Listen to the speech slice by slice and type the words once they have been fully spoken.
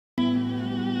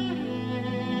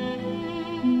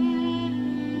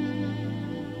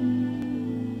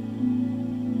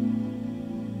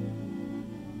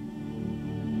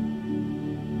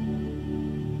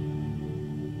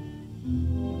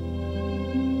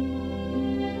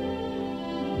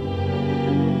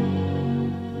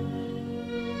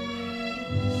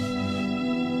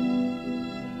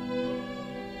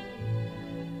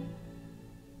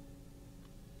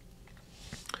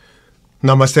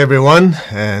Namaste, everyone,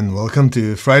 and welcome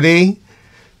to Friday.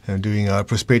 I'm doing our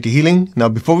prosperity healing. Now,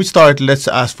 before we start, let's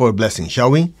ask for a blessing,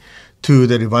 shall we? To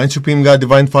the Divine Supreme God,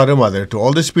 Divine Father, Mother, to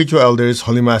all the spiritual elders,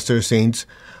 holy masters, saints,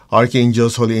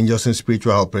 archangels, holy angels, and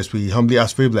spiritual helpers, we humbly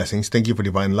ask for your blessings. Thank you for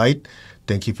divine light.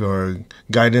 Thank you for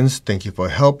guidance. Thank you for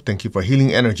help. Thank you for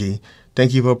healing energy.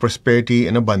 Thank you for prosperity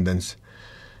and abundance.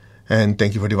 And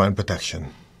thank you for divine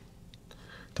protection.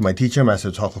 To my teacher,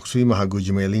 Master Choa Kok Sui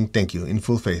Mahaguji Mei, thank you. In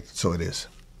full faith, so it is.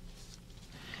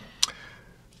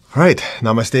 All right,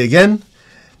 namaste again.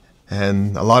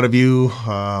 And a lot of you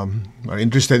are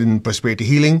interested in prosperity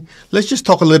healing. Let's just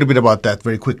talk a little bit about that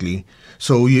very quickly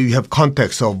so you have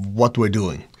context of what we're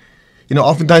doing. You know,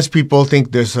 oftentimes people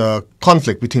think there's a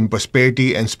conflict between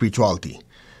prosperity and spirituality.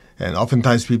 And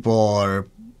oftentimes people are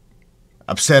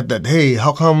upset that, hey,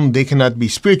 how come they cannot be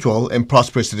spiritual and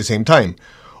prosperous at the same time?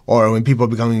 Or when people are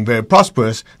becoming very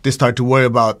prosperous, they start to worry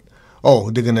about, oh,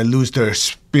 they're going to lose their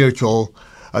spirituality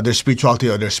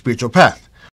or their spiritual path.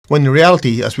 When in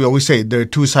reality, as we always say, there are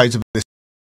two sides of this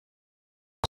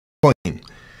coin.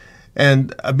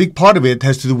 And a big part of it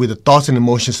has to do with the thoughts and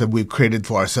emotions that we've created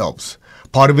for ourselves.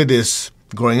 Part of it is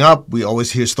growing up, we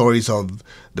always hear stories of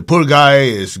the poor guy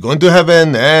is going to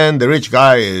heaven and the rich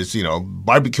guy is,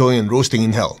 barbecuing and roasting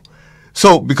in hell.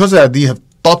 So because of that, you have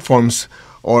thought forms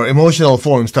or emotional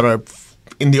forms that are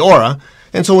in the aura.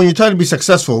 And so when you try to be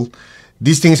successful,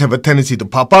 these things have a tendency to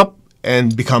pop up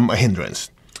and become a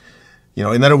hindrance.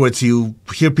 In other words, you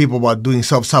hear people about doing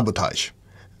self-sabotage.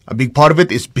 A big part of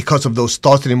it is because of those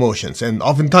thoughts and emotions. And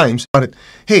oftentimes,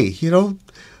 hey, you're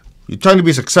trying to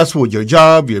be successful with your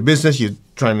job, your business, you're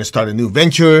trying to start a new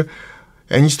venture,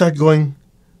 and you start going,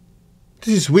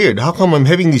 this is weird. How come I'm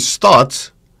having these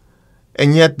thoughts,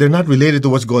 and yet they're not related to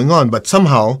what's going on, but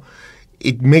somehow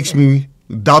it makes me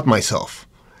doubt myself.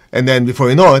 And then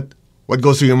before you know it, what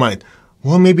goes through your mind?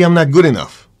 Well, maybe I'm not good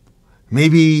enough.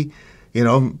 Maybe,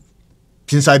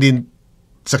 since I didn't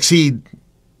succeed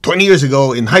 20 years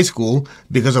ago in high school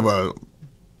because of a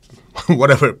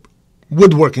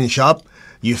woodworking shop,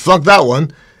 you flunked that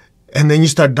one, and then you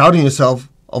start doubting yourself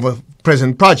of a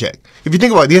present project. If you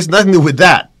think about it, it has nothing to do with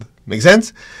that. Make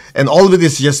sense? And all of it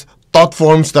is just thought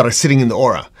forms that are sitting in the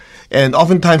aura. And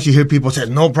oftentimes you hear people say,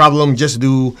 no problem, just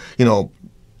do,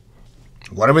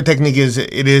 whatever technique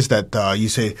it is that you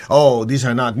say, oh, these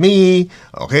are not me.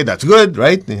 Okay, that's good,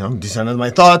 right? These are not my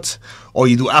thoughts. Or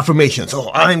you do affirmations.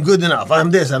 Oh, I'm good enough.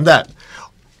 I'm this, I'm that.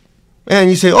 And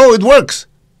you say, oh, it works.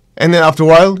 And then after a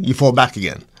while, you fall back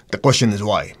again. The question is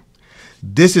why?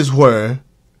 This is where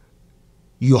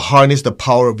you harness the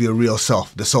power of your real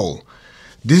self, the soul.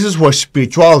 This is where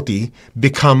spirituality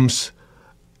becomes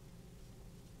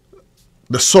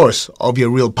the source of your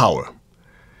real power.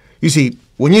 You see,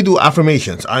 when you do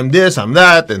affirmations, I'm this, I'm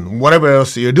that, and whatever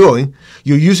else you're doing,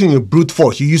 you're using your brute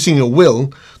force, you're using your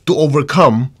will to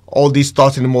overcome all these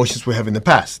thoughts and emotions we have in the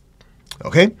past.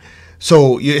 Okay?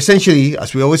 So you essentially,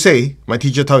 as we always say, my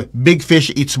teacher taught me, big fish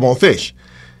eat small fish.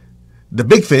 The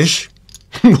big fish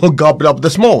will gobble up the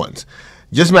small ones.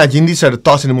 Just imagine these are the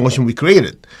thoughts and emotions we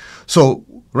created. So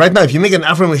right now, if you make an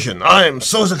affirmation, I'm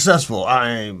so successful,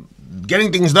 I'm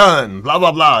getting things done, blah,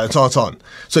 blah, blah, and so on and so on.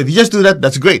 So if you just do that,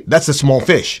 that's great. That's the small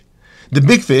fish. The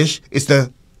big fish is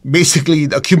basically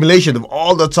the accumulation of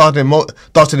all the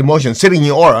thoughts and emotions sitting in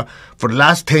your aura for the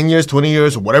last 10 years, 20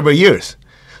 years, or whatever years.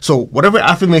 So whatever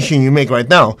affirmation you make right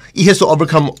now, it has to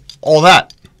overcome all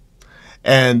that.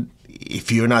 And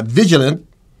if you're not vigilant,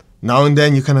 now and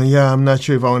then you kind of, I'm not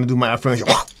sure if I want to do my affirmation.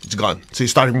 It's gone. So you're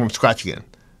starting from scratch again.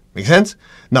 Make sense?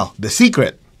 Now, the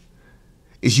secret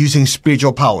is using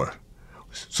spiritual power.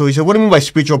 So he said, what do you mean by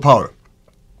spiritual power?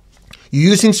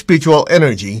 You're using spiritual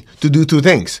energy to do two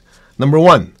things. Number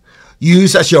one,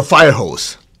 use as your fire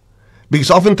hose. Because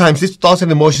oftentimes these thoughts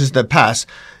and emotions that pass,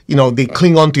 they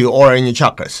cling on to your aura and your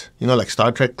chakras. Like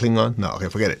Star Trek, cling on? No, okay,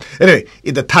 forget it. Anyway,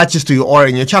 it attaches to your aura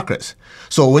and your chakras.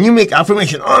 So when you make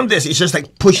affirmation on this, it's just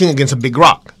like pushing against a big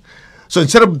rock. So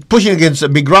instead of pushing against a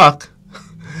big rock,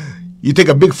 you take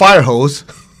a big fire hose,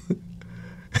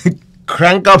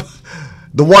 crank up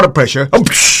the water pressure,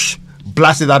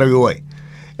 blast it out of your way.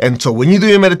 And so when you do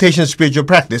your meditation and spiritual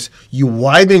practice, you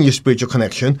widen your spiritual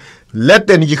connection, let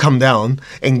the energy come down,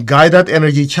 and guide that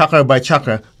energy chakra by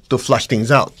chakra to flush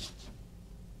things out.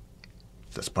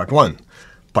 That's part one.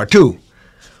 Part two,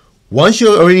 once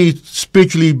you're already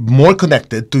spiritually more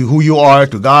connected to who you are,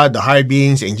 to God, the higher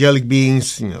beings, angelic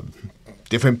beings,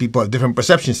 different people have different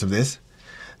perceptions of this,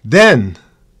 then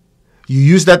you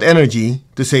use that energy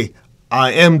to say,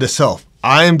 I am the self.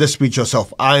 I am the spiritual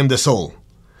self. I am the soul.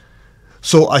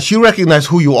 So as you recognize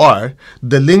who you are,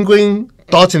 the lingering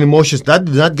thoughts and emotions that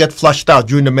did not get flushed out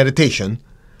during the meditation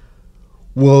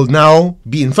will now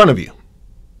be in front of you.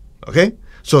 Okay?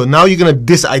 So now you're going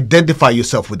to disidentify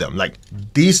yourself with them. Like,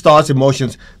 these thoughts,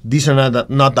 emotions, these are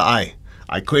not the I.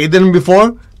 I created them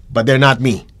before, but they're not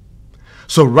me.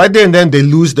 So right there and then they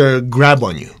lose their grab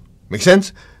on you. Make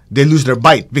sense? They lose their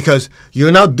bite because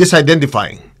you're now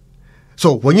disidentifying.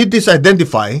 So when you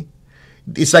disidentify,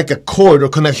 it's like a cord or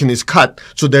connection is cut.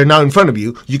 So they're now in front of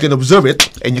you. You can observe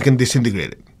it and you can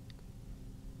disintegrate it.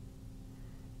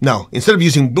 Now, instead of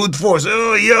using brute force,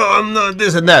 oh, yeah, I'm not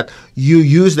this and that, you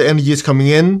use the energies coming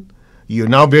in. You're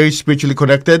now very spiritually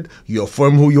connected. You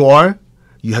affirm who you are.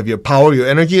 You have your power, your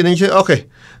energy, and then you say, okay,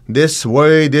 this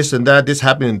worry, this and that, this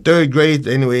happened in 3rd grade.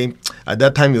 Anyway, at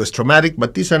that time it was traumatic,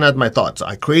 but these are not my thoughts.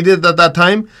 I created it at that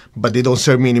time, but they don't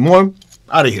serve me anymore.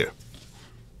 Out of here.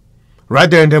 Right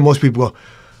there and then most people go,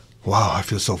 wow, I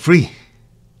feel so free.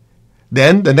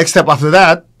 Then the next step after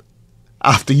that,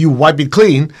 after you wipe it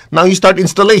clean, now you start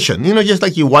installation. You know, just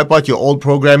like you wipe out your old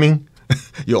programming,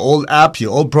 your old apps,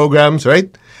 your old programs,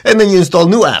 right? And then you install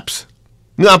new apps,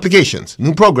 new applications,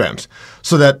 new programs.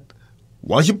 So that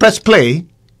once you press play,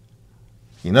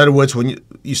 in other words, when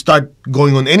you start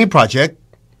going on any project,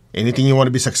 anything you want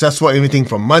to be successful, anything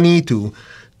from money to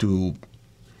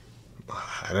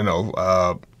I don't know,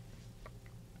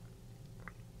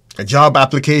 a job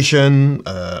application,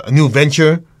 a new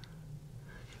venture,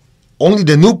 only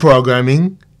the new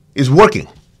programming is working.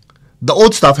 The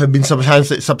old stuff have been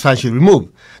substantially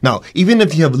removed. Now, even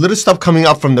if you have little stuff coming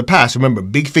up from the past, remember,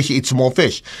 big fish eat small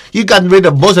fish. You've gotten rid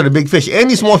of most of the big fish.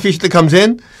 Any small fish that comes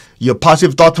in, your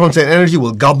positive thought forms and energy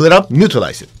will gobble it up,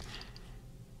 neutralize it.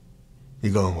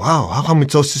 You go, wow, how come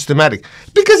it's so systematic?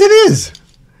 Because it is.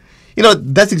 You know,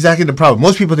 that's exactly the problem.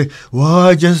 Most people think, well,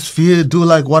 I just do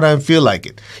like what I feel like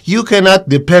it. You cannot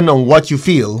depend on what you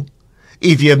feel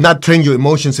if you have not trained your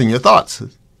emotions and your thoughts.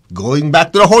 Going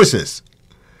back to the horses.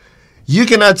 You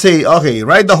cannot say, okay,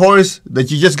 ride the horse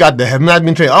that you just got that have not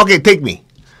been trained. Okay, take me.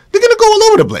 They're going to go all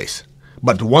over the place.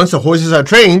 But once the horses are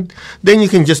trained, then you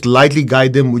can just lightly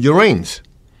guide them with your reins.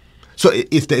 So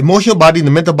if the emotional body,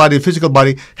 the mental body, the physical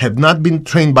body have not been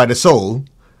trained by the soul,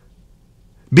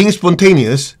 being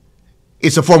spontaneous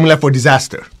is a formula for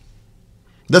disaster.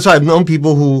 That's why I've known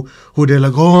people who they're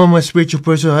like, oh, I'm a spiritual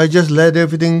person. I just let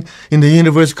everything in the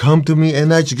universe come to me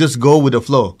and I just go with the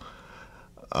flow.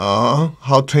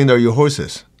 How trained are your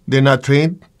horses? They're not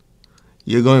trained.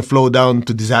 You're going to flow down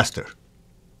to disaster.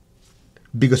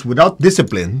 Because without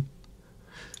discipline,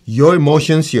 your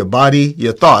emotions, your body,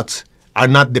 your thoughts are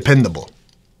not dependable.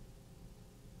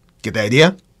 Get the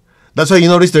idea? That's why you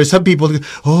notice there's some people,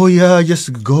 oh yeah,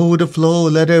 just go with the flow,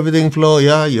 let everything flow.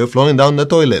 Yeah, you're flowing down the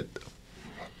toilet.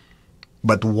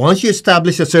 But once you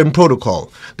establish a certain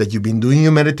protocol, that you've been doing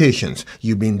your meditations,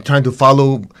 you've been trying to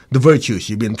follow the virtues,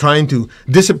 you've been trying to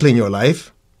discipline your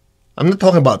life. I'm not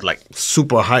talking about like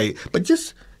super high, but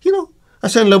just, you know, a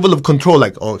certain level of control.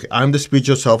 Like, okay, I'm the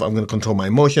spiritual self, I'm going to control my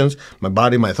emotions, my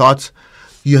body, my thoughts.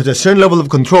 You have a certain level of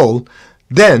control,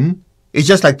 then it's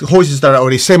just like the horses that are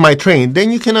already semi-trained,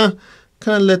 then you kind of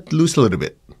let loose a little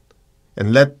bit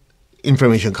and let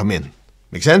information come in.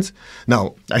 Make sense?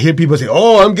 Now, I hear people say,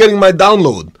 oh, I'm getting my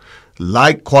download.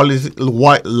 Like qualities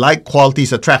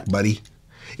attract, buddy.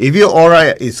 If your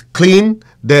aura is clean,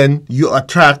 then you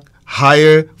attract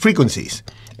higher frequencies.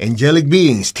 Angelic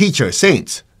beings, teachers,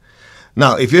 saints.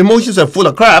 Now, if your emotions are full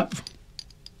of crap,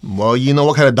 well, you know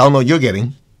what kind of download you're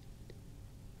getting.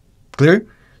 Clear?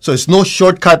 So it's no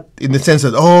shortcut in the sense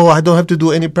that, oh, I don't have to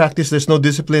do any practice. There's no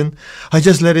discipline. I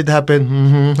just let it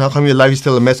happen. How come your life is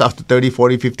still a mess after 30,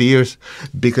 40, 50 years?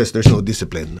 Because there's no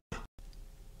discipline.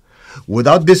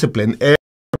 Without discipline, everything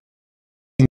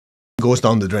goes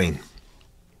down the drain.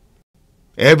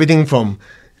 Everything from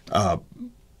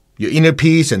your inner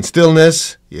peace and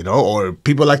stillness, you know, or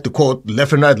people like to quote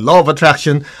left and right, law of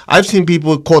attraction. I've seen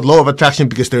people quote law of attraction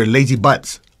because they're lazy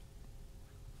butts.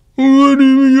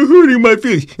 You're hurting my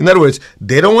feelings. In other words,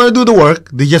 they don't want to do the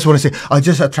work. They just want to say, I'll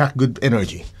just attract good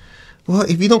energy. Well,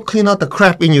 if you don't clean out the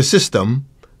crap in your system,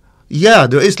 yeah,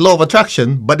 there is law of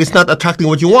attraction, but it's not attracting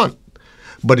what you want.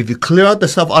 But if you clear out the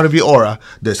stuff out of your aura,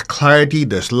 there's clarity,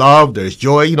 there's love, there's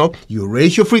joy, you know, you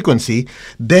raise your frequency,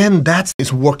 then that's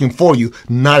working for you,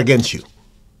 not against you.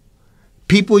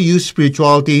 People use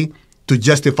spirituality to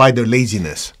justify their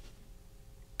laziness.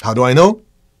 How do I know?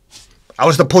 I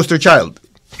was the poster child.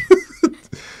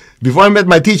 Before I met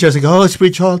my teacher, I was like, oh,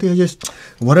 spirituality,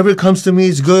 whatever comes to me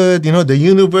is good. You know, the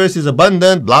universe is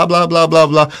abundant, blah, blah, blah, blah,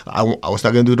 blah. I was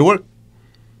not going to do the work.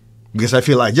 Because I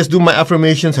feel like just do my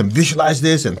affirmations and visualize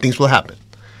this and things will happen.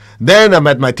 Then I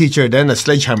met my teacher, then a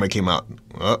sledgehammer came out.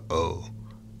 Uh-oh.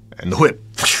 And the whip.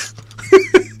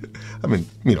 I mean,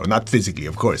 you know, not physically,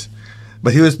 of course.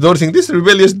 But he was noticing this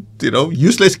rebellious,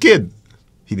 useless kid.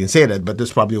 He didn't say that, but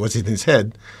that's probably what's in his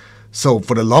head. So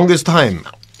for the longest time,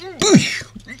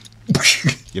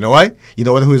 you know why? You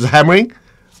know what? Who was hammering?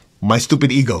 My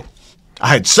stupid ego. I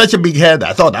had such a big head.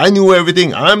 I thought I knew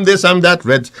everything. I'm this, I'm that.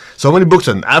 Read so many books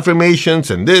on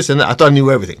affirmations and this and that. I thought I knew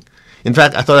everything. In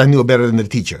fact, I thought I knew better than the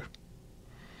teacher.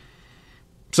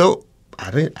 So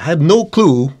I had no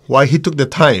clue why he took the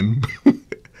time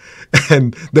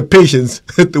and the patience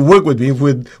to work with me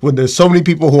when there's so many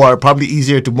people who are probably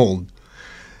easier to mold.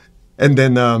 And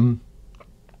then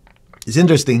it's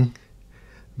interesting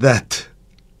that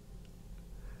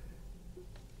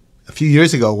a few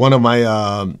years ago, one of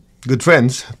my good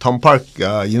friends, Tom Park,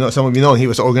 some of you know, he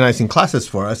was organizing classes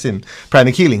for us in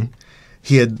Pranic Healing.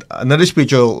 He had another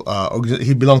spiritual,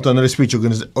 he belonged to another spiritual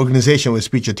organization with a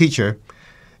spiritual teacher.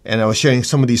 And I was sharing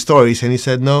some of these stories, and he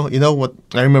said, no, you know what?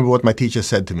 I remember what my teacher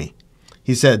said to me.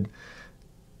 He said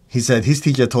his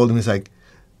teacher told him, he's like,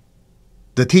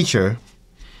 the teacher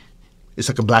is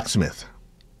like a blacksmith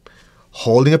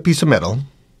holding a piece of metal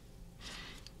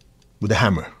with a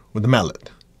hammer, with a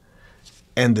mallet.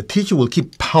 And the teacher will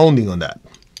keep pounding on that.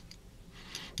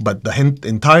 But the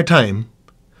entire time,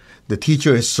 the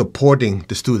teacher is supporting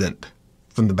the student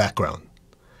from the background.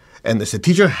 And as the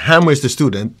teacher hammers the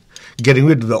student, getting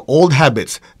rid of the old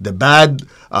habits, the bad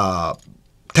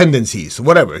tendencies,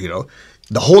 whatever,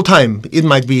 the whole time it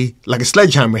might be like a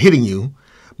sledgehammer hitting you,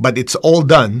 but it's all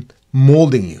done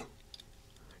molding you.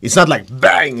 It's not like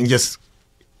bang and just,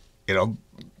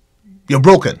 you're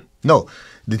broken. No,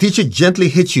 the teacher gently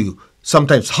hits you,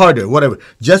 sometimes harder, whatever,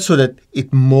 just so that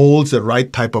it molds the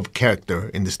right type of character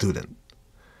in the student.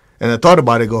 And I thought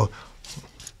about it, go,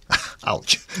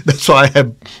 ouch. That's why I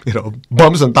have,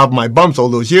 bumps on top of my bumps all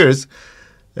those years.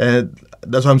 And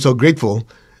that's why I'm so grateful.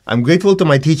 I'm grateful to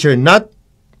my teacher, not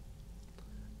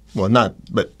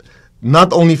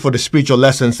only for the spiritual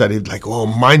lessons that is like,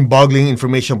 mind-boggling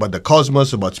information about the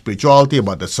cosmos, about spirituality,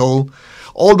 about the soul.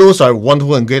 All those are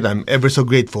wonderful and great. I'm ever so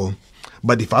grateful.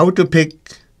 But if I were to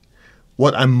pick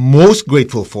what I'm most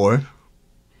grateful for,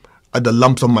 are the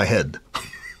lumps on my head.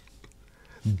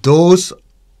 Those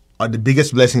are the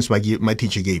biggest blessings my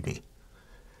teacher gave me.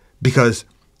 Because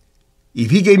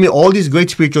if he gave me all these great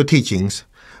spiritual teachings,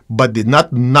 but did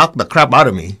not knock the crap out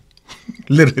of me,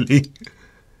 literally,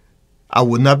 I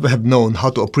would not have known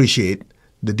how to appreciate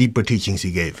the deeper teachings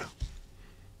he gave.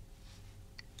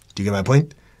 Do you get my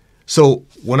point? So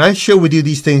when I share with you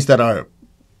these things that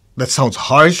sounds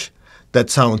harsh,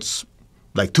 that sounds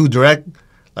like too direct,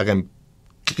 like I'm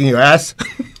kicking your ass,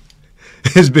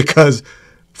 is because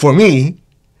for me,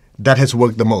 that has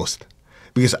worked the most.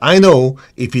 Because I know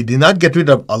if he did not get rid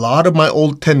of a lot of my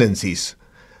old tendencies,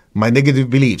 my negative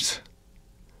beliefs,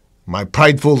 my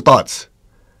prideful thoughts,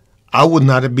 I would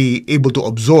not be able to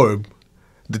absorb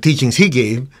the teachings he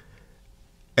gave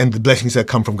and the blessings that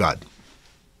come from God.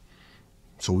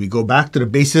 So we go back to the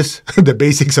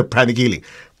basics of pranic healing.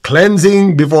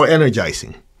 Cleansing before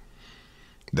energizing.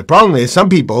 The problem is some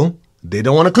people, they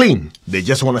don't want to clean. They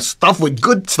just want to stuff with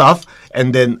good stuff.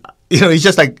 And then, it's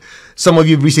just like some of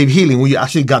you received healing when you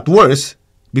actually got worse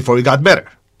before you got better.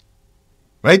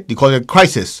 Right? You call it a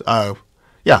crisis. Like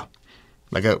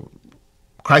a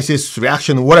crisis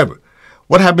reaction or whatever.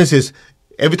 What happens is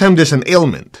every time there's an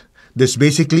ailment, there's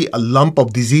basically a lump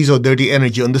of disease or dirty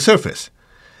energy on the surface.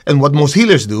 And what most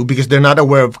healers do, because they're not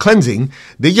aware of cleansing,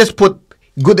 they just put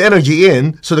good energy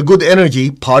in, so the good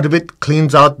energy, part of it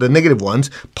cleans out the negative ones,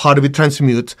 part of it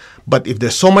transmutes. But if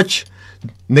there's so much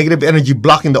negative energy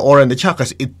blocking the aura and the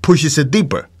chakras, it pushes it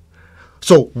deeper.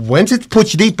 So once it's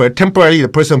pushed deeper, temporarily the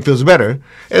person feels better.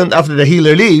 And after the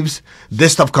healer leaves,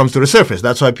 this stuff comes to the surface.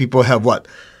 That's why people have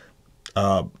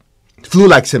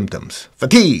flu-like symptoms,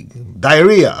 fatigue,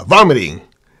 diarrhea, vomiting.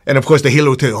 And of course the healer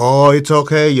will tell you, oh, it's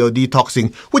okay, you're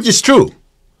detoxing, which is true.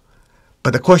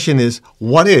 But the question is,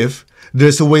 what if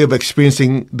there's a way of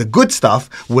experiencing the good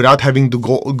stuff without having to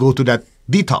go to that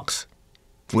detox?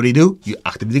 What do? You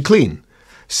actively clean.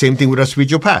 Same thing with our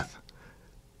spiritual path.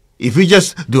 If we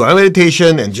just do our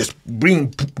meditation and just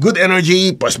bring good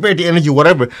energy, prosperity energy,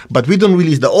 whatever, but we don't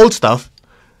release the old stuff,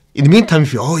 in the meantime,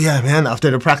 if you, oh yeah, man, after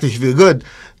the practice you feel good,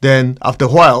 then after a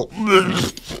while,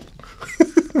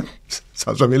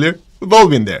 sounds familiar? We've all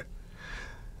been there.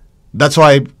 That's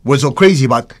why we're so crazy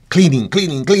about cleaning.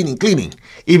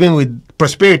 Even with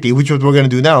prosperity, which is what we're going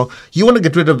to do now, you want to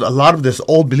get rid of a lot of this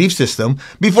old belief system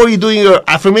before you're doing your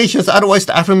affirmations. Otherwise,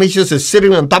 the affirmations is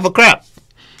sitting on top of crap.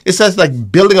 It's just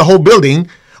like building a whole building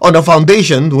on a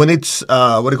foundation when it's,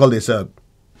 what do you call this?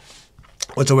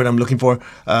 What's the word I'm looking for?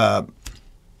 A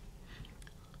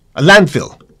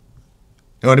landfill. You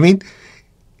know what I mean?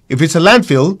 If it's a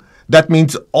landfill, that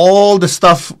means all the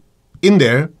stuff in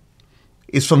there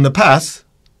is from the past,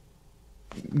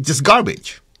 just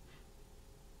garbage.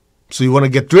 So you want to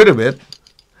get rid of it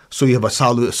so you have a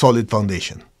solid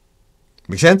foundation.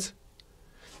 Make sense?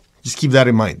 Just keep that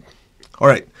in mind. All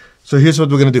right, so here's what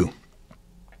we're going to do.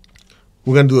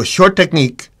 We're going to do a short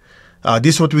technique.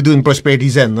 This is what we do in Prosperity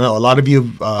Zen. Now, a lot of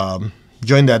you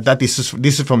joined that. This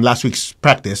is from last week's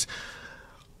practice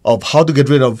of how to get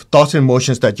rid of thoughts and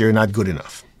emotions that you're not good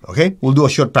enough. Okay? We'll do a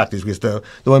short practice because the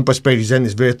one Prosperity Zen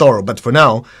is very thorough. But for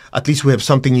now, at least we have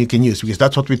something you can use, because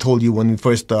that's what we told you when we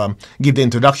first give the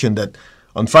introduction, that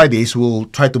on Fridays we'll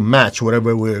try to match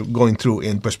whatever we're going through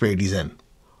in Prosperity Zen.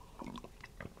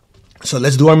 So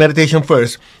let's do our meditation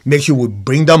first. Make sure we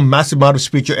bring down massive amount of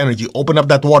spiritual energy, open up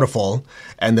that waterfall,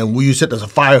 and then we use it as a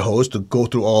fire hose to go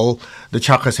through all the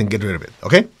chakras and get rid of it.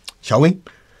 Okay? Shall we?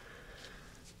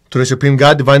 To the Supreme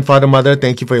God, Divine Father, Mother,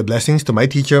 thank you for your blessings. To my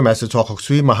teacher, Master Choa Kok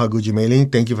Sui, Mahaguji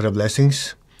Meiling, thank you for the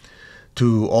blessings.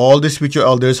 To all the spiritual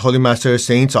elders, Holy Masters,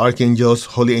 Saints, Archangels,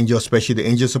 Holy Angels, especially the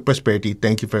Angels of Prosperity,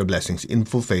 thank you for your blessings. In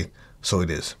full faith, so it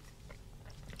is.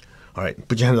 All right,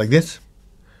 put your hands like this.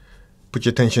 Put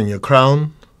your attention on your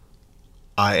crown.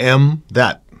 I am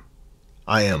that.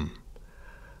 I am.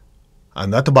 I'm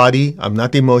not the body. I'm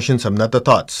not the emotions. I'm not the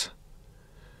thoughts.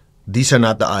 These are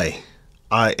not the I.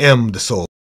 I am the soul.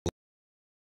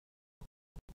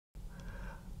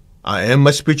 I am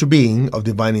a spiritual being of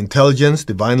divine intelligence,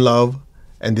 divine love,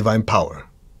 and divine power.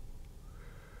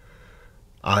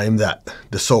 I am that,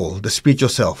 the soul, the spiritual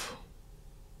self.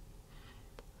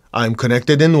 I am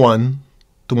connected in one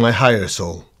to my higher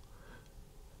soul.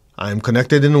 I am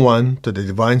connected in one to the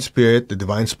divine spirit, the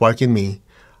divine spark in me.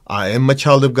 I am a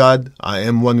child of God. I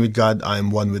am one with God. I am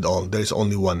one with all. There is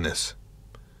only oneness.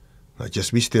 Now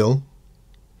just be still.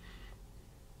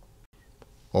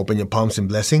 Open your palms in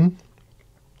blessing.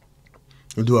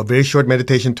 We'll do a very short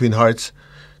meditation, Twin Hearts,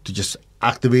 to just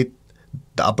activate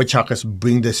the upper chakras,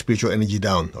 bring the spiritual energy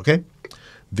down, okay?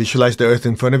 Visualize the earth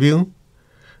in front of you.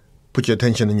 Put your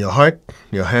attention in your heart,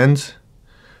 your hands.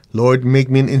 Lord, make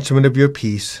me an instrument of your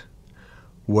peace.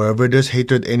 Wherever there's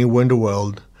hatred anywhere in the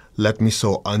world, let me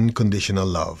sow unconditional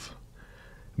love.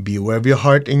 Be aware of your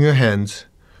heart and your hands.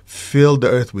 Fill the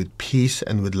earth with peace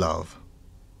and with love.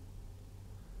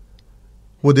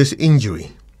 Where there's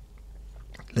injury,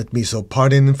 let me sow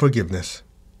pardon and forgiveness.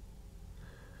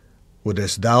 Where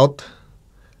there's doubt,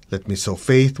 let me sow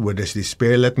faith. Where there's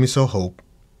despair, let me sow hope.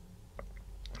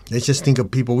 Let's just think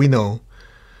of people we know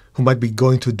who might be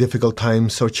going through difficult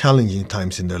times or challenging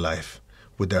times in their life,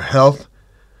 with their health,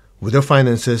 with their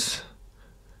finances,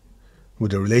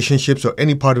 with their relationships, or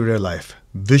any part of their life.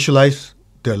 Visualize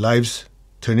their lives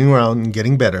turning around and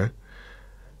getting better,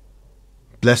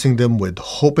 blessing them with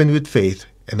hope and with faith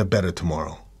and a better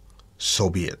tomorrow. So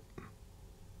be it.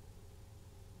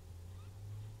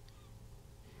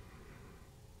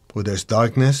 Where there's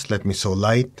darkness, let me sow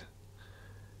light.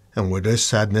 And where there's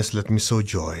sadness, let me sow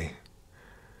joy.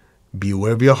 Be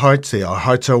aware of your heart. Say, our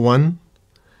hearts are one.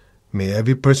 May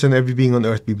every person, every being on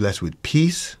earth be blessed with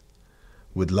peace,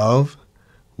 with love,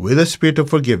 with a spirit of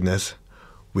forgiveness,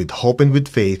 with hope and with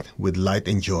faith, with light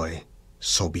and joy.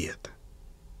 So be it.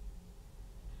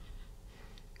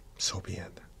 So be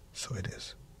it. So it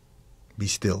is. Be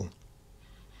still.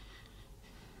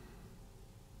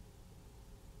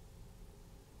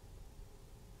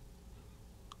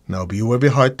 Now be aware of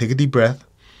your heart. Take a deep breath.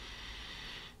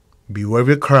 Be aware of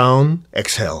your crown.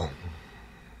 Exhale.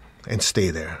 And stay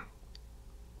there.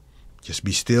 Just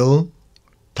be still.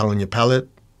 Tongue on your palate.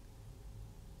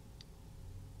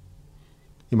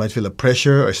 You might feel a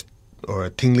pressure or a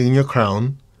tingling in your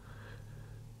crown.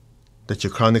 That's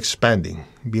your crown expanding.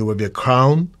 Be aware of your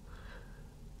crown.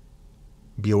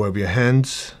 Be aware of your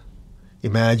hands.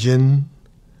 Imagine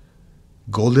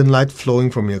golden light flowing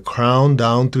from your crown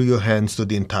down through your hands to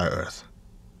the entire earth.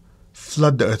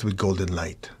 Flood the earth with golden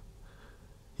light.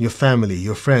 Your family,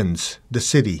 your friends, the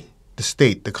city, the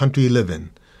state, the country you live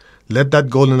in. Let that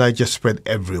golden light just spread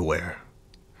everywhere.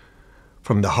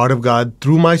 From the heart of God,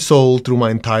 through my soul, through my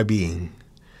entire being.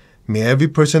 May every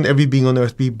person, every being on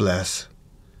earth be blessed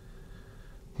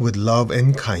with love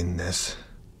and kindness.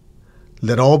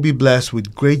 Let all be blessed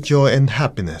with great joy and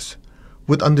happiness,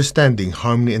 with understanding,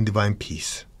 harmony, and divine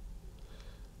peace.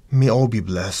 May all be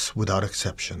blessed without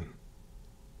exception.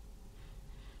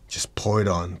 Just pour it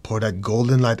on. Pour that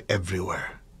golden light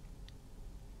everywhere.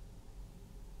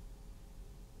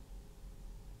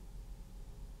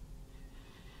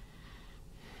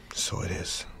 So it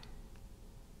is.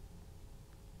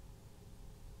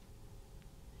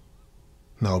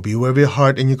 Now be aware of your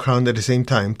heart and your crown at the same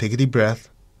time. Take a deep breath.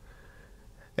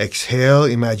 Exhale,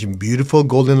 imagine beautiful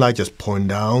golden light just pouring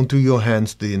down through your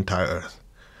hands to the entire earth.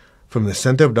 From the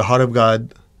center of the heart of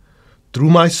God, through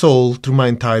my soul, through my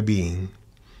entire being,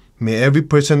 may every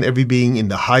person, every being in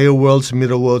the higher worlds,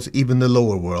 middle worlds, even the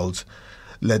lower worlds,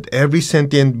 let every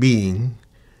sentient being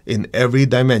in every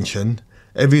dimension,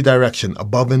 every direction,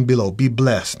 above and below, be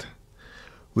blessed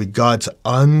with God's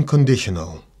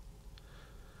unconditional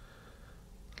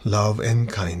love and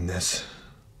kindness.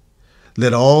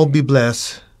 Let all be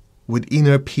blessed with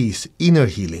inner peace, inner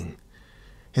healing,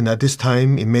 and at this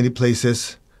time, in many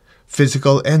places,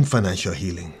 physical and financial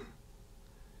healing,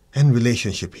 and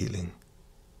relationship healing.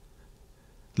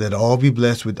 Let all be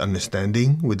blessed with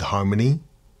understanding, with harmony,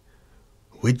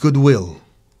 with goodwill,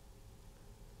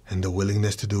 and the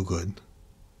willingness to do good.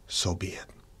 So be it.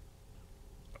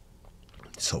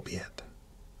 So be it.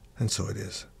 And so it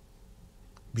is.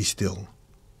 Be still.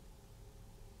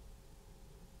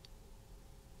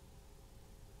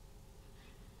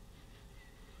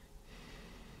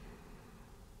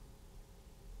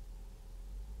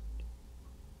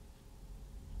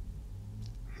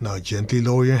 Now gently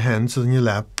lower your hands on your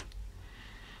lap.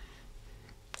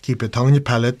 Keep your tongue on your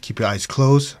palate. Keep your eyes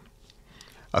closed.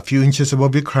 A few inches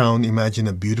above your crown, imagine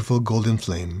a beautiful golden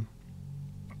flame.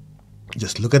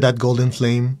 Just look at that golden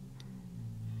flame.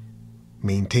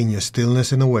 Maintain your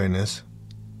stillness and awareness.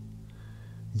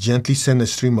 Gently send a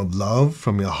stream of love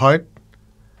from your heart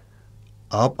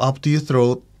up to your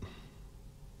throat.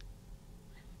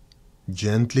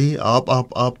 Gently up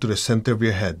to the center of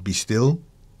your head. Be still.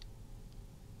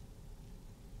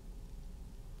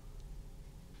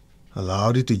 Allow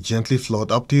it to gently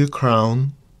float up to your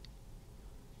crown,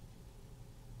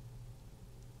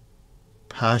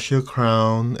 past your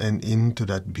crown, and into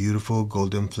that beautiful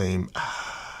golden flame.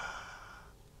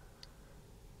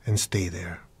 And stay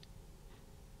there.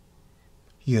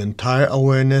 Your entire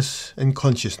awareness and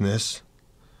consciousness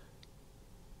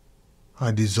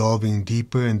are dissolving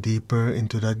deeper and deeper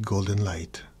into that golden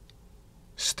light.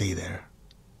 Stay there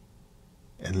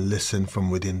and listen from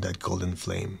within that golden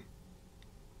flame.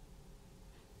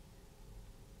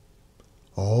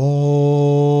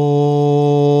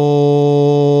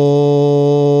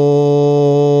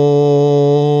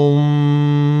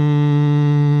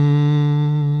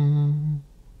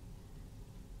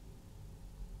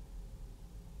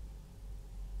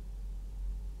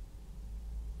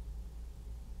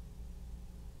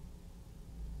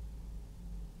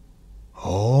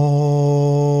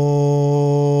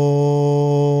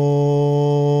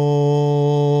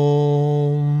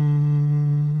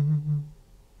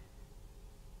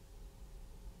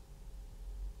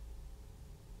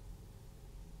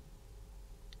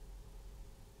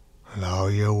 Allow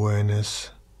your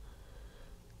awareness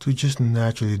to just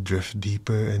naturally drift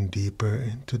deeper and deeper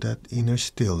into that inner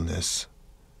stillness.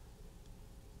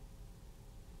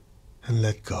 And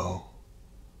let go.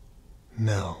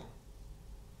 Now.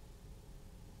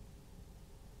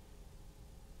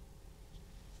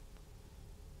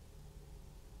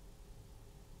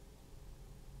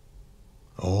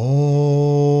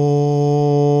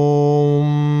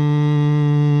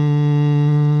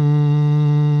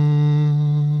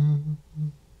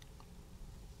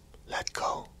 Let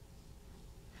go.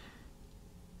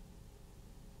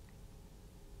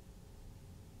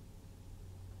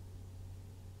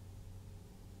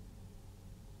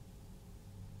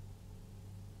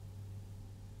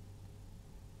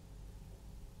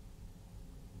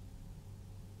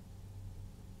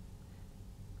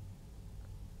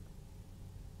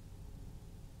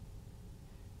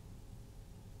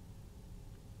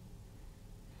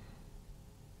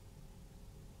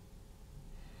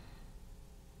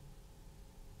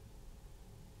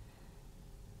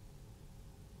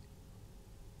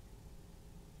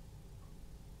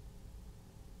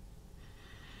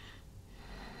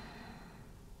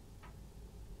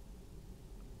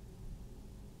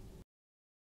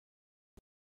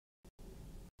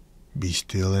 Be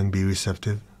still and be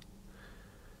receptive.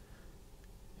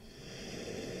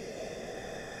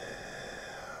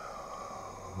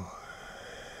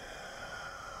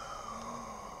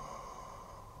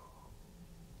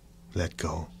 Let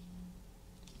go.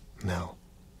 Now.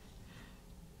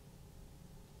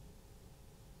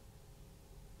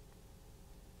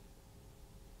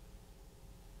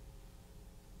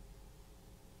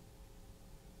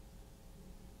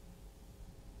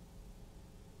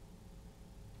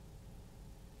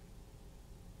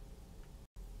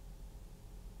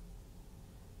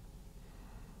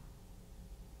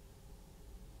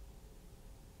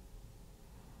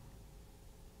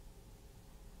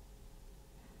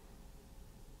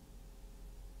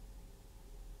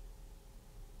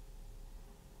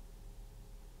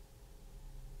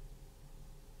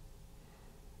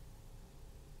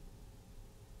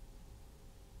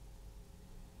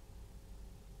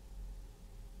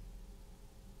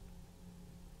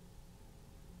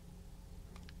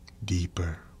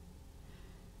 deeper.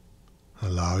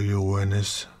 Allow your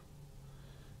awareness,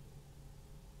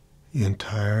 your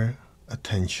entire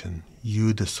attention,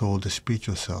 you, the soul, the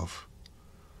spiritual self,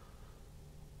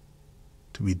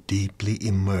 to be deeply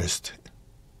immersed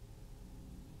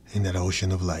in that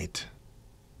ocean of light.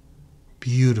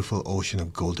 Beautiful ocean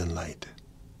of golden light.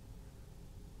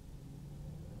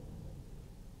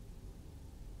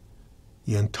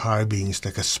 Your entire being is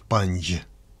like a sponge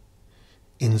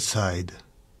inside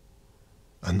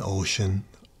an ocean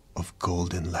of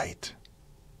golden light.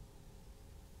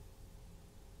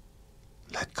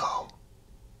 Let go.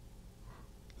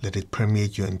 Let it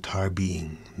permeate your entire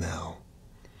being now.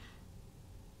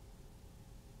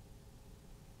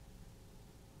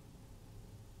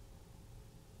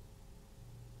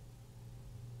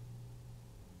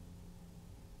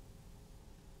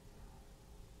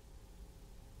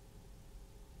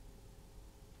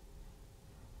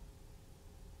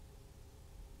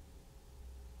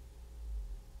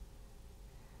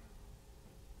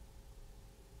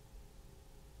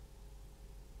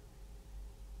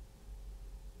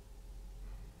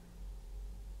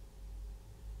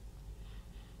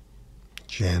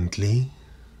 Gently,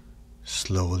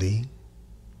 slowly,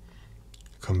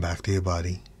 come back to your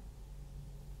body.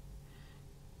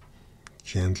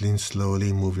 Gently and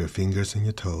slowly move your fingers and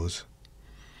your toes.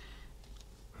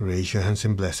 Raise your hands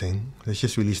in blessing. Let's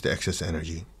just release the excess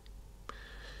energy.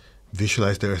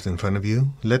 Visualize the earth in front of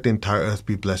you. Let the entire earth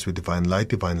be blessed with divine light,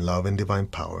 divine love, and divine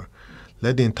power.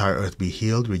 Let the entire earth be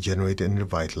healed, regenerated, and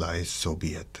revitalized. So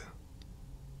be it.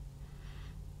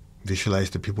 Visualize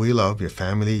the people you love, your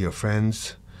family, your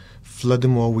friends. Flood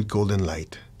them all with golden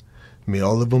light. May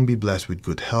all of them be blessed with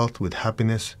good health, with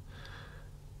happiness,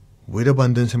 with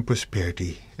abundance and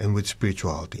prosperity, and with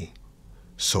spirituality.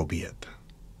 So be it.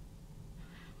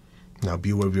 Now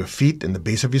be aware of your feet and the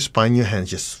base of your spine, your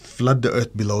hands. Just flood the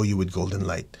earth below you with golden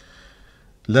light.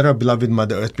 Let our beloved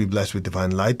Mother Earth be blessed with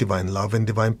divine light, divine love, and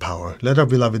divine power. Let our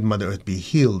beloved Mother Earth be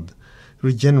healed,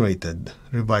 regenerated,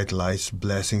 revitalized.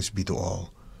 Blessings be to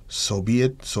all. So be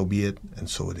it, and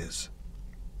so it is.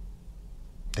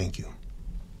 Thank you.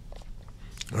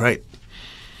 All right.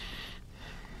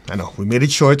 I know, we made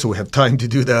it short, so we have time to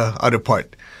do the other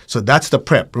part. So that's the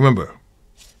prep. Remember,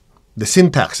 the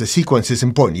syntax, the sequence is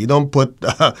important. You don't put,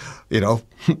 the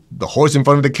horse in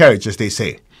front of the carriage, as they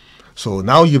say. So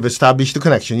now you've established the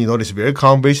connection. You notice very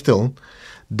calm, very still.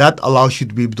 That allows you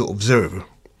to be able to observe.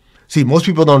 See, most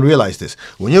people don't realize this.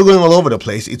 When you're going all over the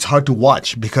place, it's hard to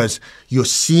watch because you're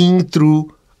seeing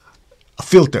through a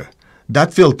filter.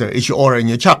 That filter is your aura and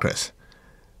your chakras.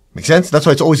 Make sense? That's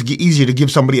why it's always easier to give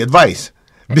somebody advice.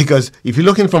 Because if you're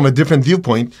looking from a different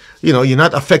viewpoint, you're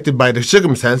not affected by the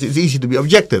circumstance. It's easy to be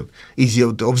objective,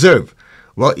 easier to observe.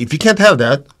 Well, if you can't have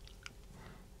that,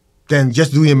 then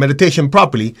just do your meditation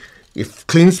properly. It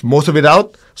cleans most of it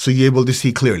out so you're able to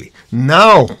see clearly.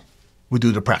 Now we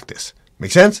do the practice.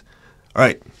 Make sense? All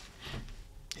right.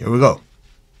 Here we go.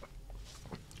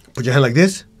 Put your hand like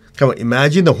this. Come on,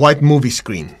 imagine the white movie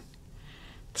screen.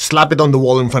 Slap it on the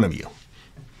wall in front of you.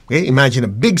 Okay, imagine a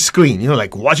big screen,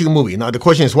 like watching a movie. Now the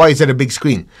question is, why is that a big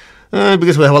screen?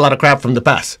 Because we have a lot of crap from the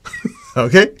past.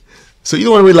 Okay? So you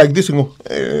don't want to be like this and go,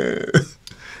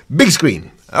 big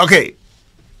screen. Okay.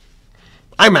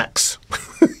 IMAX.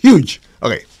 Huge.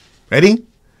 Okay. Ready?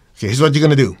 Okay, here's what you're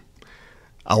going to do.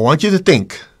 I want you to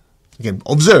think, again,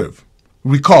 observe,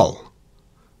 recall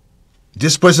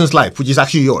this person's life, which is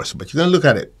actually yours, but you're going to look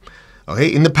at it.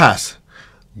 Okay, in the past,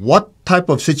 what type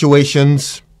of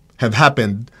situations have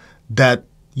happened that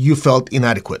you felt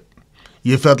inadequate?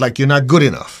 You felt like you're not good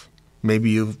enough. Maybe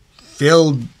you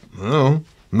failed,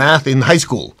 math in high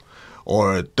school.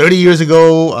 Or 30 years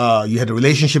ago, you had a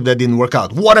relationship that didn't work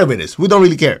out. Whatever it is, we don't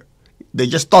really care. They're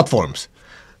just thought forms.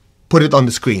 Put it on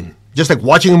the screen, just like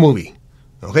watching a movie.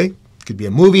 Okay? Could be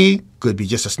a movie, could be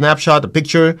just a snapshot, a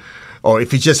picture, or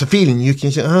if it's just a feeling, you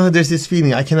can say, there's this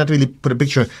feeling. I cannot really put a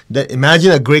picture.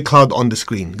 Imagine a gray cloud on the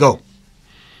screen. Go.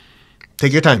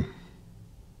 Take your time.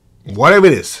 Whatever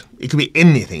it is. It could be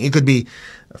anything. It could be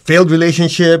a failed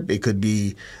relationship. It could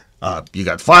be you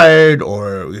got fired,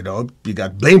 or you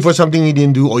got blamed for something you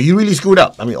didn't do, or you really screwed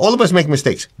up. I mean, all of us make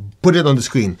mistakes. Put it on the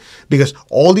screen, because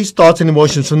all these thoughts and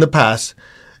emotions from the past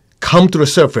come to the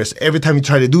surface every time you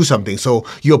try to do something. So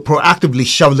you're proactively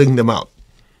shoveling them out.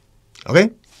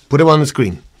 Okay? Put them on the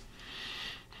screen.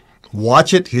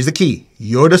 Watch it. Here's the key.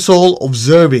 You're the soul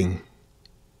observing.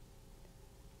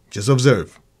 Just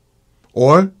observe.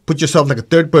 Or put yourself like a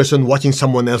third person watching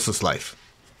someone else's life.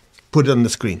 Put it on the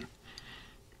screen.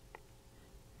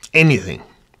 Anything.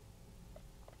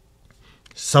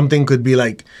 Something could be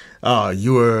like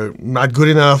you were not good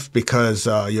enough because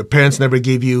your parents never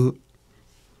gave you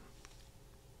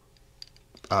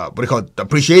what do you call it,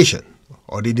 appreciation,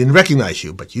 or they didn't recognize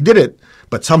you, but you did it,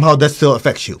 but somehow that still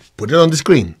affects you. Put it on the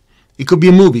screen. It could be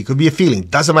a movie, it could be a feeling,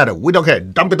 doesn't matter. We don't care.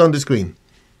 Dump it on the screen.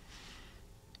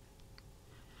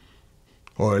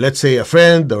 Or let's say a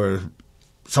friend or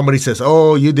somebody says,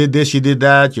 oh, you did this, you did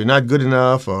that, you're not good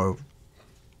enough, or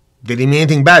they didn't mean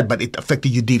anything bad, but it affected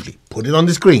you deeply. Put it on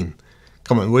the screen.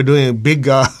 Come on, we're doing a big,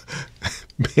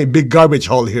 big garbage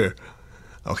haul here.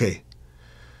 Okay.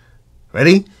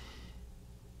 Ready?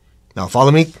 Now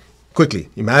follow me quickly.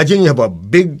 Imagine you have a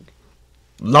big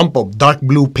lump of dark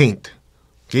blue paint.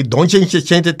 Okay, don't change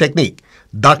the technique.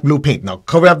 Dark blue paint. Now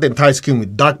cover up the entire screen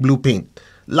with dark blue paint.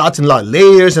 Lots and lots,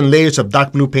 layers and layers of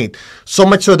dark blue paint. So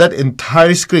much so that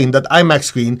entire screen, that IMAX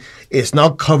screen, is now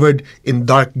covered in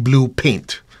dark blue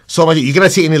paint. So much you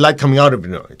cannot see any light coming out of it.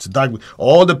 No, it's dark.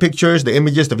 All the pictures, the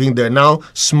images, the thing, they're now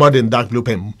smudged in dark blue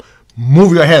paint.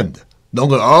 Move your hand. Don't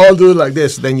go, I'll do it like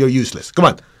this, then you're useless. Come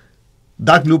on.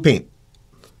 Dark blue paint.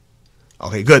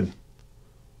 Okay, good.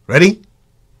 Ready?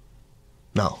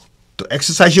 Now, to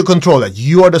exercise your control that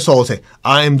you are the soul, say,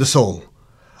 I am the soul.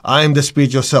 I am the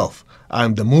spiritual self. I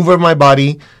am the mover of my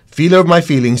body, feeler of my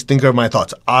feelings, thinker of my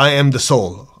thoughts. I am the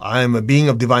soul. I am a being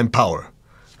of divine power.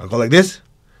 I'll go like this.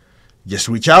 Just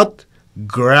reach out,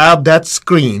 grab that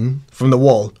screen from the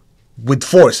wall with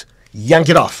force. Yank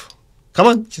it off. Come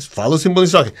on, just follow simple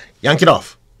instructions. Yank it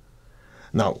off.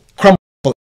 Now,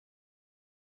 crumple.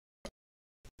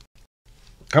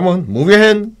 Come on, move your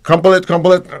hand. Crumple it,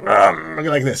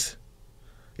 like this.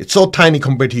 It's so tiny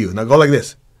compared to you. Now go like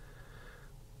this.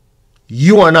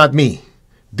 You are not me.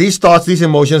 These thoughts, these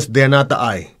emotions, they're not the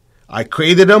I. I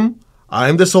created them. I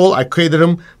am the soul. I created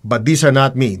them, but these are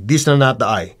not me. These are not the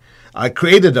I. I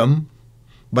created them,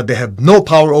 but they have no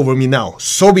power over me now.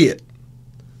 So be it.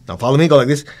 Now follow me. Go like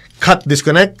this. Cut,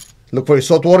 disconnect. Look for your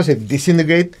salt water. Say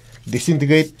disintegrate,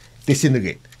 disintegrate,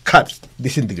 disintegrate. Cut,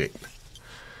 disintegrate.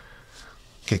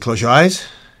 Okay, close your eyes.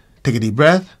 Take a deep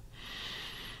breath.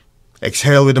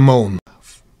 Exhale with a moan.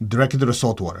 Directly to the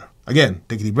salt water. Again,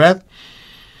 take a deep breath.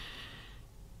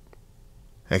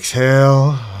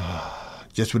 Exhale.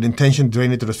 Just with intention,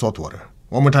 drain it to the salt water.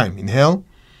 One more time. Inhale.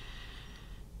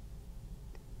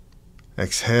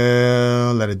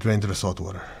 Exhale. Let it drain to the salt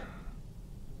water.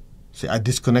 See, I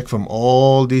disconnect from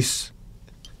all these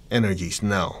energies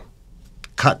now.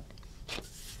 Cut.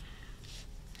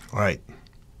 All right.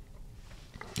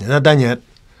 You're not done yet.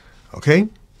 Okay?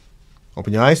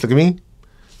 Open your eyes. Look at me.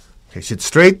 Okay, sit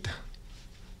straight.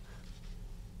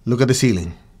 Look at the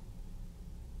ceiling.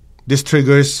 This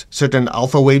triggers certain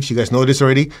alpha waves. You guys know this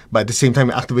already. But at the same time,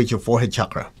 it activates your forehead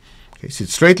chakra. Okay, sit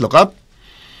straight. Look up.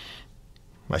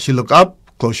 As you look up,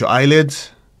 close your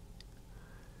eyelids.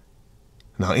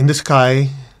 Now in the sky,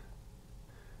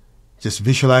 just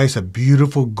visualize a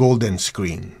beautiful golden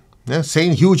screen. Yeah,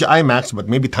 same huge IMAX, but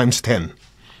maybe times 10.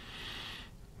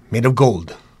 Made of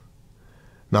gold.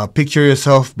 Now picture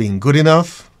yourself being good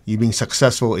enough, you being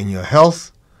successful in your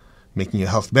health, making your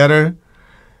health better.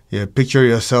 You picture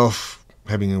yourself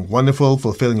having a wonderful,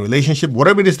 fulfilling relationship.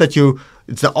 Whatever it is that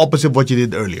it's the opposite of what you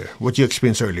did earlier, what you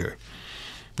experienced earlier.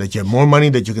 That you have more money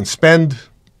that you can spend,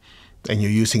 and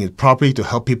you're using it properly to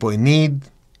help people in need.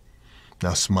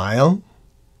 Now smile.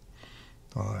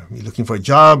 Or you're looking for a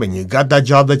job, and you got that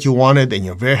job that you wanted, and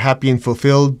you're very happy and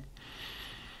fulfilled.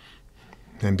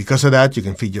 And because of that, you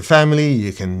can feed your family,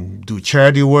 you can do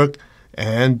charity work,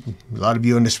 and a lot of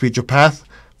you on the spiritual path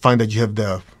find that you have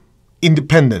the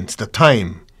independence, the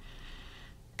time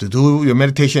to do your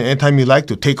meditation anytime you like,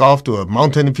 to take off to a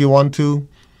mountain if you want to,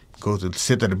 go to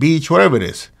sit at the beach, wherever it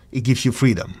is. It gives you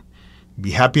freedom.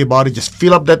 Be happy about it. Just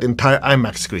fill up that entire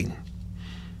IMAX screen.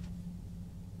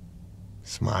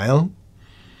 Smile.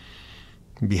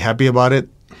 Be happy about it.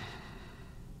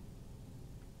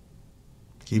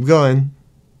 Keep going.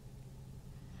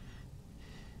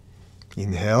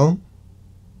 Inhale.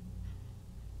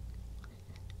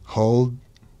 Hold.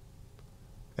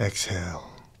 Exhale.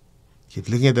 Keep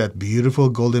looking at that beautiful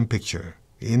golden picture.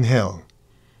 Inhale.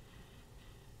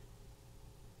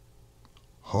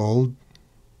 Hold.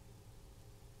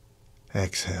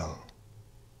 Exhale.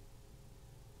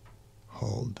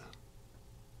 Hold.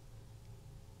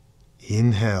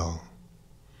 Inhale.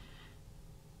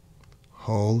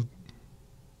 Hold.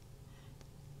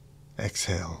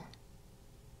 Exhale.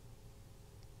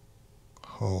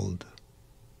 Hold.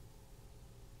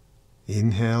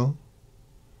 Inhale.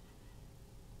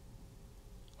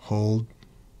 Hold.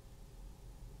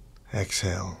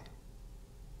 Exhale.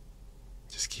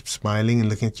 Just keep smiling and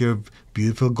looking at your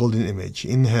beautiful golden image.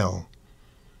 Inhale.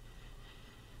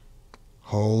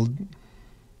 hold,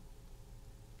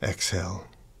 exhale,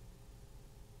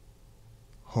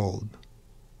 hold,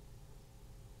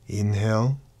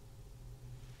 inhale,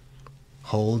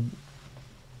 hold,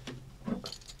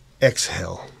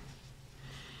 exhale,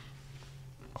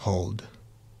 hold.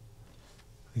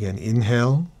 Again,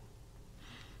 inhale,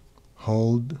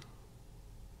 hold,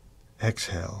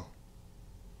 exhale,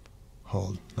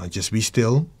 hold. Now just be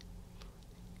still.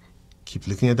 Keep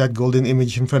looking at that golden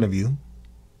image in front of you.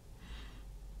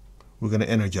 We're going to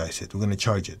energize it. We're going to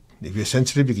charge it. If you're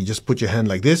sensitive, you can just put your hand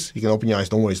like this. You can open your eyes.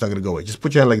 Don't worry, it's not going to go away. Just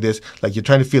put your hand like this, like you're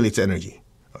trying to feel its energy.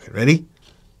 Okay, ready?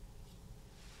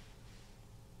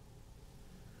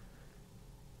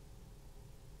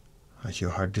 As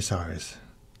your heart desires.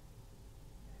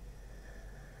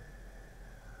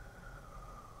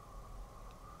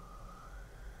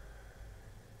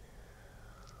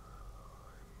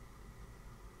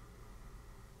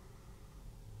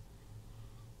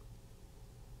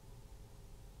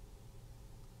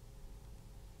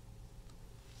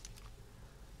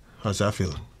 How's that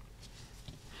feel?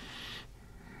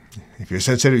 If you're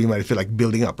sensitive, you might feel like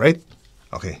building up, right?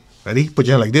 Okay, ready? Put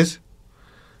your hand like this.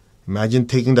 Imagine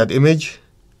taking that image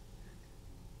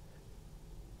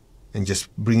and just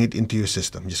bring it into your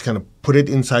system. Just kind of put it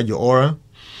inside your aura.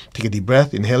 Take a deep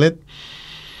breath, inhale it.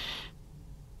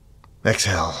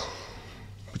 Exhale.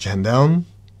 Put your hand down.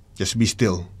 Just be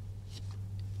still.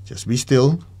 Just be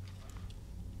still.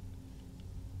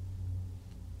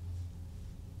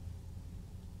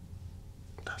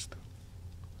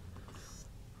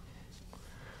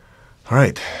 All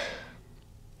right.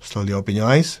 Slowly open your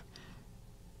eyes.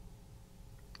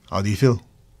 How do you feel?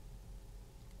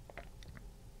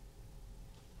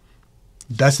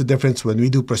 That's the difference when we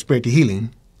do prosperity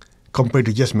healing compared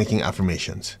to just making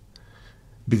affirmations,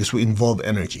 because we involve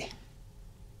energy.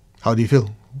 How do you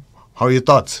feel? How are your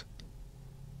thoughts?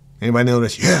 Anybody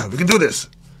notice? Yeah, we can do this.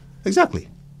 Exactly.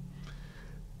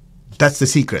 That's the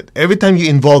secret. Every time you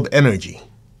involve energy,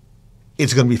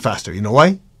 it's going to be faster. You know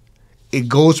why? It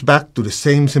goes back to the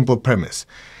same simple premise.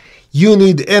 You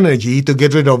need energy to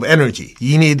get rid of energy.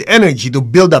 You need energy to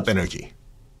build up energy.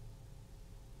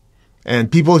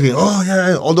 And people think, oh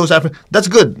yeah, all those that's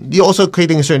good. You're also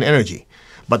creating a certain energy.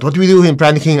 But what we do in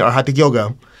Pranic Healing or Hatha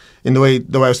Yoga, in the way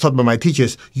I was taught by my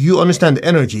teachers, you understand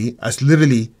energy as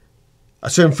literally a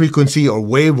certain frequency or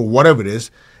wave or whatever it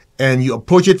is, and you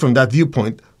approach it from that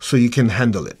viewpoint so you can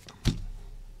handle it.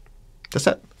 That's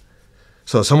it.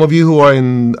 So some of you who are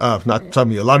in, not some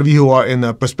of you, a lot of you who are in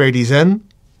Prosperity Zen,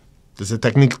 does the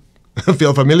technique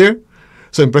feel familiar?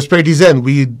 So in Prosperity Zen,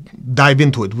 we dive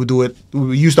into it. We do it.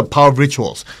 We use the power of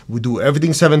rituals. We do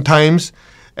everything 7 times,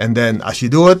 and then as you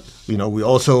do it, we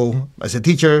also, as a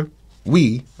teacher,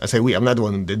 I say we, I'm not the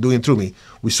one, they're doing it through me,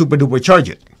 we super duper charge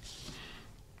it.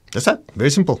 That's it. Very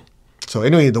simple. So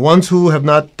anyway, the ones who have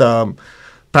not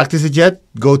practiced it yet,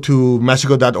 go to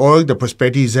mastergo.org. The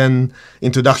Prosperity Zen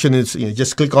introduction is,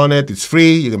 just click on it. It's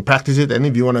free. You can practice it. And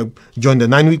if you want to join the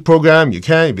 9-week program, you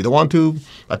can. If you don't want to,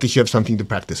 at least you have something to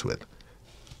practice with.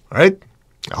 All right?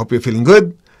 I hope you're feeling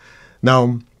good.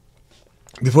 Now,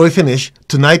 before we finish,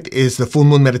 tonight is the full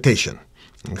moon meditation.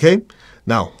 Okay?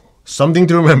 Now, something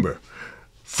to remember.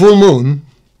 Full moon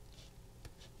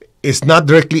is not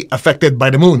directly affected by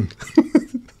the moon.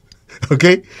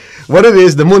 Okay? What it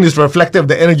is, the moon is reflective of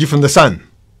the energy from the sun.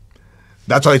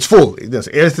 That's why it's full.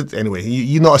 Anyway,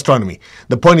 you know astronomy.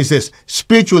 The point is this,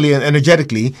 spiritually and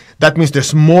energetically, that means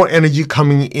there's more energy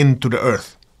coming into the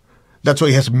earth. That's why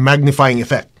it has a magnifying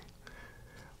effect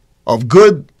of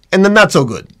good and the not so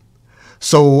good.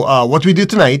 So what we do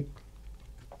tonight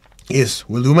is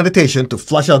we'll do meditation to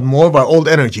flush out more of our old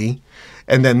energy,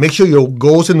 and then make sure your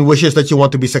goals and wishes that you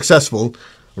want to be successful,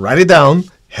 write it down,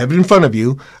 have it in front of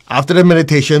you. After the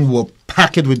meditation, we'll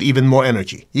pack it with even more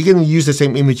energy. You can use the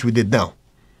same image we did now.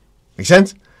 Make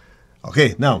sense?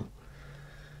 Okay, now,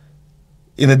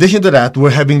 in addition to that,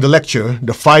 we're having the lecture,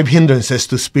 The 5 Hindrances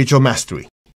to Spiritual Mastery.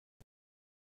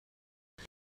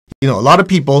 A lot of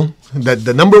people,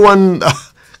 the number one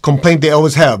complaint they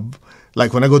always have,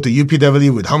 like when I go to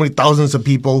UPW with how many thousands of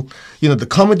people, the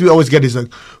comment we always get is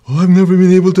like, oh, I've never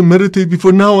been able to meditate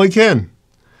before, now I can.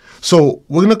 So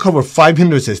we're going to cover 5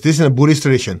 hindrances. This is in a Buddhist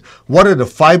tradition. What are the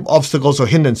 5 obstacles or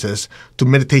hindrances to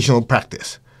meditational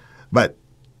practice? But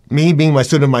me being my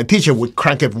student, my teacher would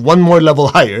crank it one more level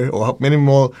higher, or many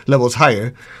more levels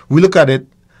higher. We look at it,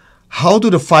 how do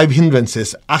the 5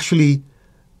 hindrances actually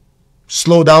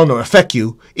slow down or affect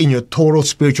you in your total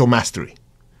spiritual mastery?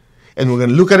 And we're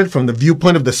going to look at it from the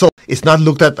viewpoint of the soul. It's not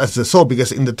looked at as the soul,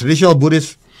 because in the traditional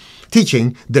Buddhist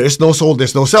teaching, there is no soul,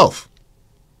 there's no self.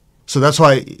 So that's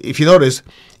why, if you notice,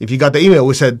 if you got the email,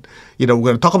 we said, we're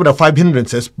going to talk about the 5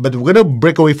 hindrances, but we're going to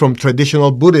break away from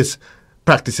traditional Buddhist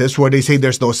practices where they say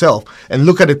there's no self and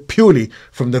look at it purely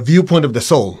from the viewpoint of the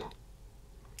soul.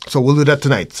 So we'll do that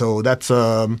tonight. So that's,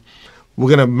 we're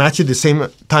going to match it the same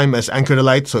time as Anchor the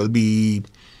Light. So it'll be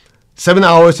 7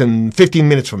 hours and 15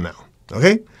 minutes from now.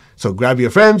 Okay? So grab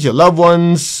your friends, your loved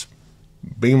ones,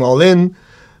 bring them all in.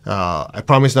 I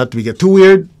promise not to get too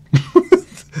weird.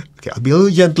 Okay, I'll be a little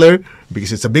gentler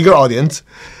because it's a bigger audience.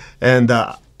 And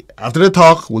after the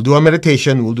talk, we'll do a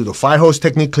meditation. We'll do the fire hose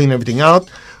technique, clean everything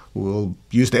out. We'll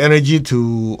use the energy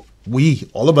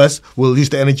all of us, will use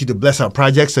the energy to bless our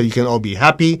project so you can all be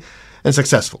happy and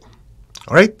successful.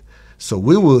 All right? So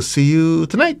we will see you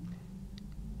tonight.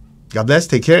 God bless.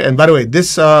 Take care. And by the way,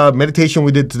 this meditation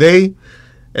we did today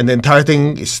and the entire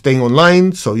thing is staying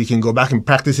online, so you can go back and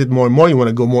practice it more and more. You want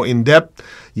to go more in depth,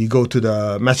 you go to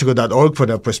the mastergo.org for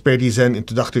the Prosperity Zen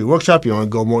Introductory Workshop. You want to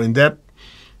go more in depth,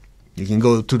 you can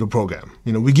go to the program.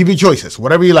 We give you choices,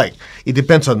 whatever you like. It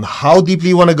depends on how deeply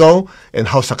you want to go and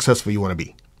how successful you want to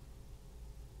be.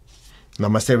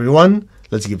 Namaste, everyone.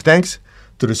 Let's give thanks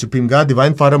to the Supreme God,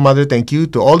 Divine Father, Mother. Thank you.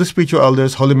 To all the spiritual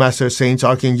elders, holy masters, saints,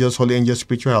 archangels, holy angels,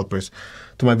 spiritual helpers.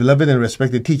 To my beloved and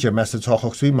respected teacher, Master Choa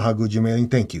Kok Sui, Mahaguju Mailing,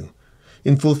 thank you.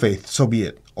 In full faith, so be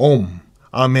it. Om,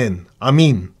 Amen,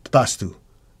 Amin, Tatastu.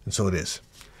 And so it is.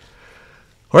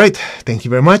 All right. Thank you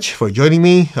very much for joining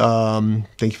me. Thank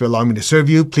you for allowing me to serve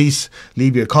you. Please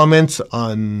leave your comments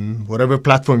on whatever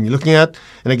platform you're looking at.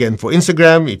 And again, for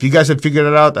Instagram, if you guys have figured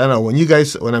it out, I don't know,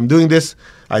 when I'm doing this,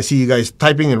 I see you guys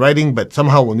typing and writing, but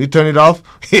somehow when we turn it off,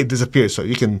 it disappears. So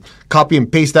you can copy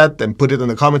and paste that and put it in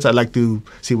the comments. I'd like to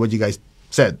see what you guys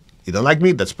said. You don't like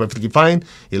me, that's perfectly fine.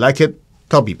 You like it,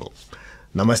 tell people.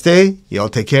 Namaste. You all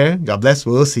take care. God bless.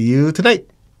 We'll see you tonight.